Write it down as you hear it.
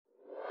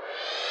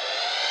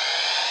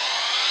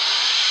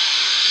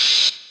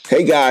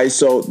Hey guys,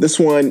 so this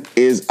one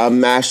is a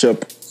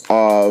mashup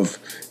of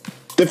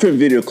different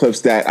video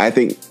clips that I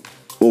think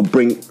will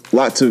bring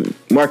lots of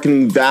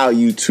marketing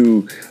value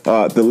to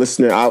the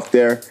listener out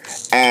there.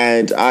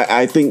 And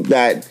I think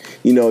that,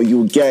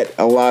 you'll get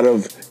a lot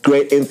of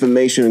great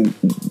information,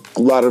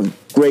 a lot of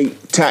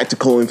great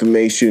tactical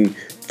information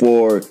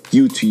for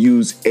you to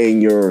use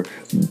in your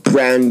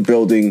brand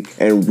building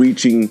and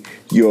reaching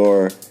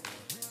your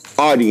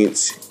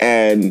audience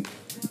and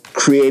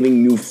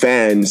creating new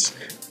fans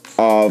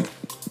of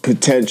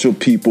potential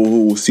people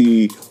who will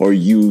see or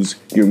use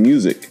your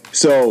music.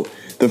 So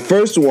the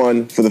first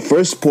one, for the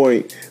first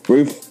point,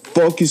 we're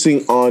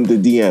focusing on the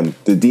DM.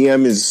 The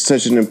DM is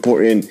such an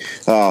important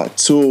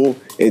tool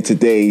in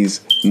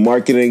today's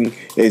marketing.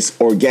 It's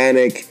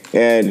organic,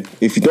 and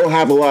if you don't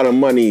have a lot of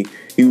money,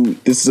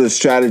 this is a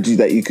strategy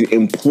that you could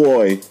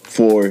employ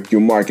for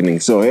your marketing.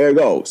 So here it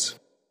goes.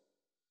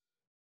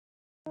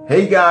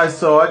 Hey guys,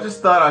 so I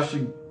just thought I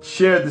should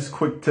share this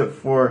quick tip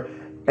for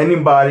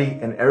anybody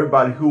and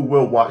everybody who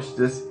will watch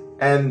this,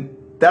 and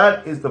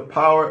that is the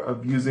power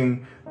of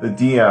using the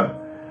DM.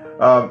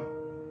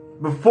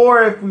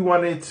 Before, if we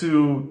wanted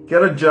to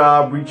get a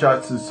job, reach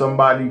out to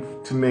somebody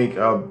to make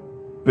a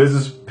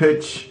business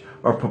pitch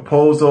or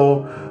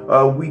proposal,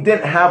 we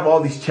didn't have all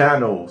these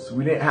channels.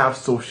 We didn't have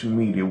social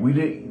media. We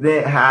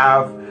didn't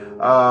have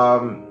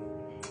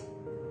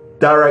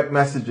direct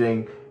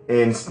messaging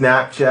in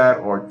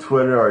Snapchat or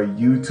Twitter or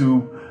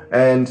YouTube,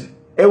 and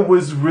it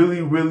was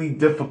really, really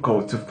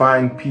difficult to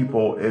find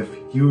people if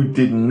you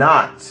did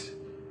not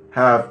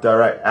have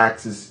direct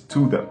access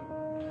to them.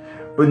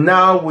 But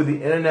now with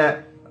the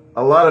internet,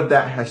 a lot of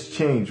that has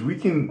changed. We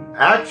can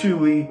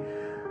actually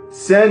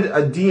send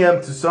a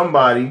DM to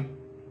somebody.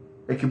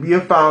 It could be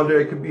a founder,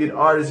 it could be an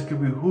artist, it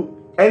could be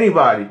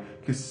anybody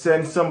could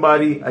send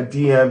somebody a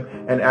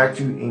DM and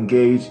actually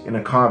engage in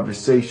a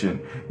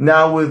conversation.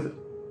 Now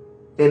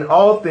in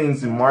all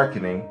things in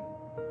marketing,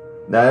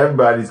 not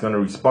everybody's going to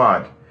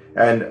respond.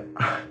 And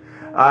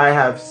I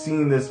have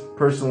seen this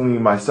personally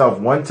myself.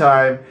 One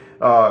time,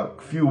 a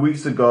few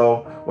weeks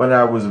ago, when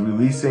I was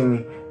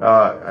releasing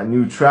a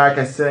new track,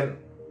 I sent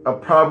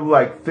probably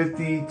like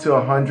 50 to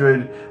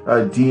 100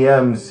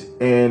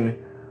 DMs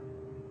in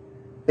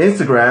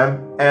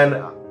Instagram, and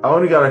I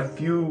only got a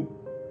few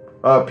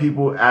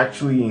people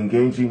actually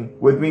engaging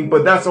with me,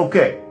 but that's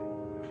okay.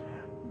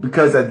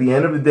 Because at the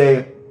end of the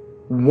day,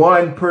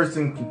 one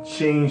person can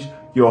change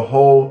your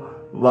whole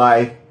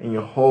life and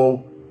your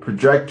whole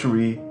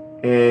trajectory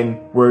in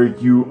where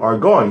you are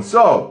going.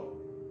 So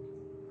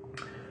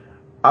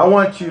I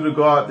want you to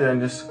go out there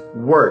and just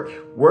work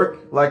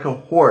like a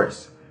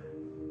horse.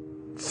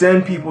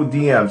 Send people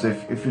DMs.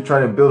 If you're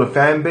trying to build a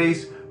fan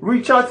base,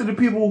 reach out to the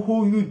people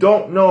who you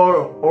don't know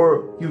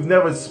or you've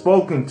never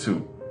spoken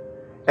to,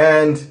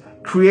 and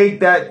create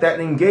that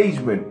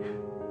engagement,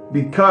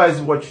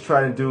 because what you're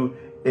trying to do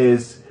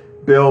is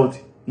build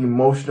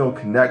emotional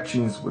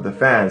connections with the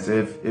fans.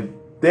 If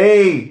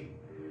they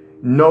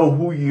know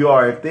who you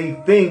are, if they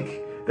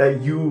think that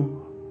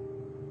you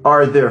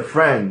are their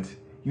friend,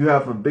 you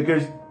have a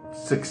bigger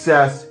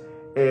success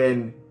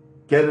in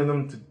getting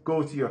them to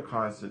go to your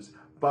concerts,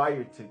 buy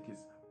your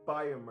tickets,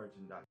 buy your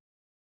merchandise.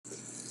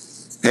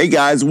 Hey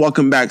guys,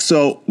 welcome back.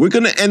 So we're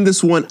going to end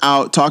this one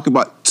out, talk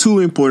about two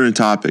important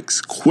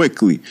topics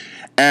quickly.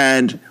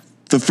 And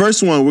the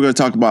first one we're going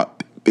to talk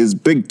about is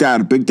big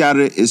data. Big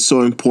data is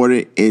so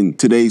important in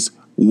today's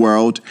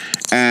world.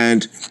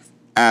 And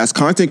as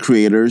content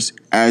creators,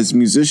 as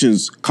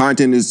musicians,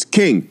 content is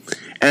king.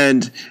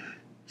 And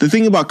the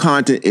thing about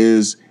content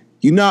is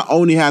you not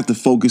only have to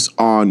focus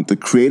on the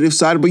creative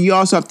side, but you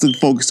also have to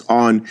focus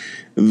on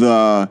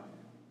the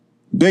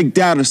big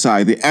data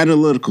side, the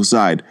analytical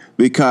side,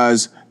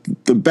 because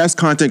the best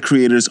content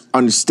creators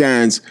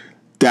understands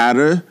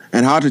data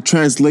and how to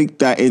translate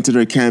that into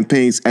their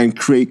campaigns and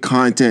create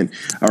content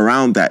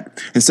around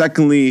that. And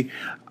secondly,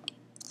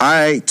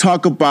 I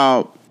talk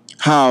about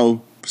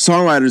how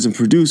songwriters and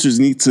producers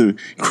need to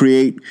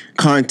create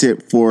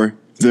content for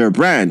their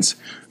brands,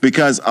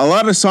 because a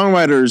lot of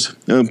songwriters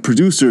and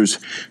producers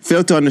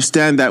fail to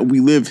understand that we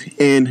live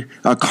in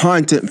a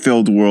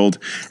content-filled world,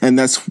 and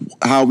that's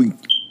how we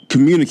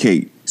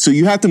communicate. So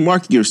you have to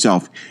market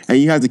yourself and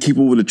you have to keep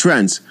up with the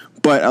trends.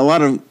 But a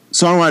lot of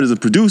songwriters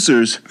and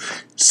producers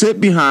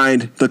sit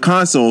behind the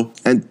console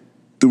and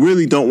they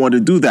really don't want to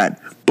do that.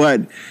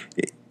 But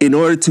in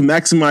order to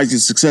maximize your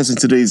success in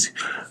today's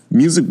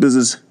music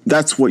business,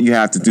 that's what you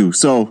have to do.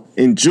 So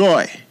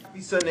enjoy. Happy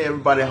Sunday,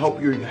 everybody. I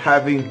hope you're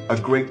having a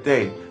great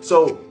day.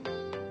 So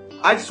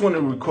I just want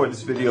to record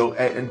this video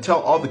and tell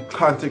all the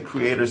content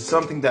creators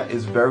something that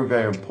is very,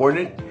 very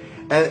important.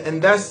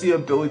 And that's the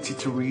ability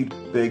to read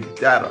big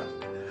data.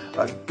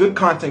 Good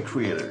content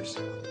creators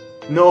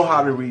know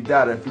how to read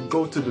data. If you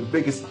go to the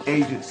biggest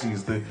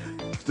agencies, the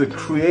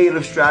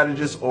creative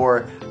strategists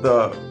or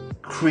the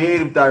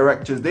creative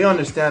directors, they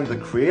understand the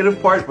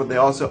creative part, but they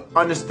also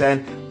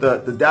understand the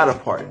data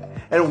part.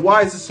 And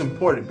why is this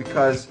important?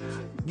 Because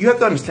you have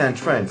to understand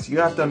trends. You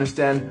have to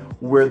understand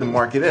where the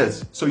market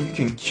is, so you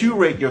can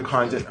curate your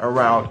content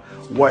around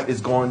what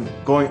is going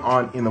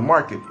on in the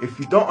market. If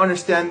you don't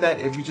understand that,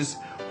 if you just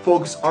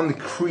focus on the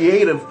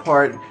creative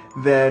part,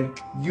 then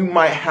you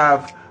might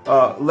have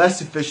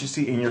less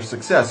efficiency in your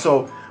success.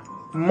 So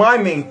my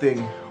main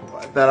thing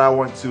that I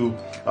want to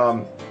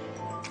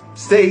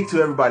say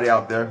to everybody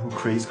out there who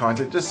creates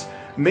content, just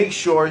make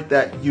sure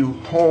that you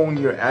hone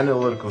your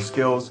analytical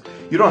skills.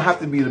 You don't have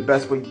to be the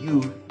best, but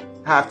you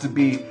have to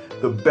be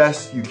the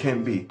best you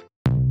can be.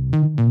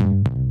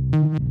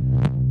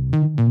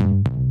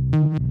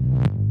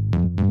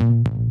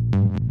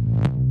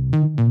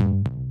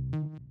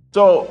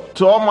 So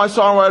to all my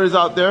songwriters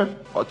out there,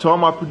 or to all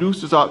my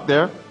producers out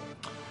there,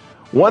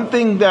 one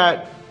thing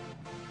that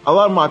a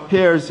lot of my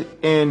peers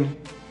in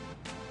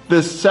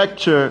this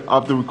sector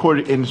of the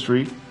recording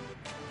industry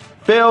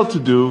fail to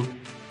do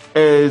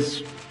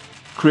is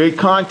create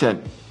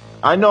content.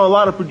 I know a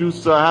lot of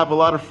producers, I have a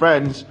lot of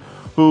friends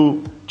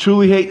who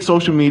truly hate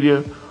social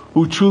media,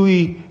 who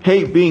truly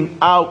hate being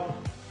out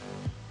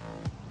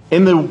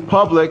in the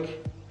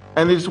public,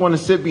 and they just want to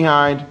sit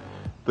behind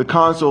the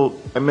console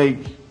and make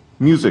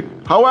music.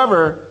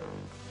 However,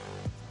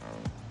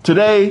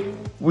 today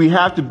we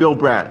have to build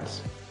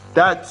brands.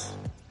 That's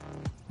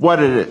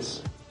what it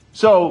is.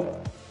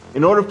 So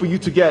in order for you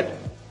to get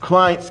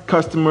clients,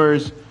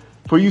 customers,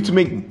 for you to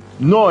make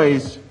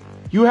noise,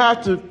 you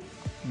have to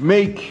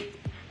make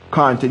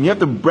content. You have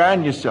to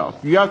brand yourself.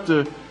 You have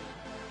to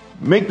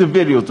make the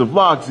videos, the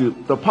vlogs,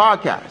 the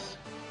podcasts.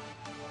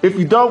 If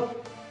you don't,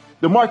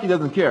 the market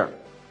doesn't care.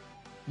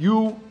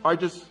 You are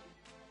just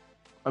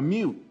a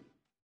mute.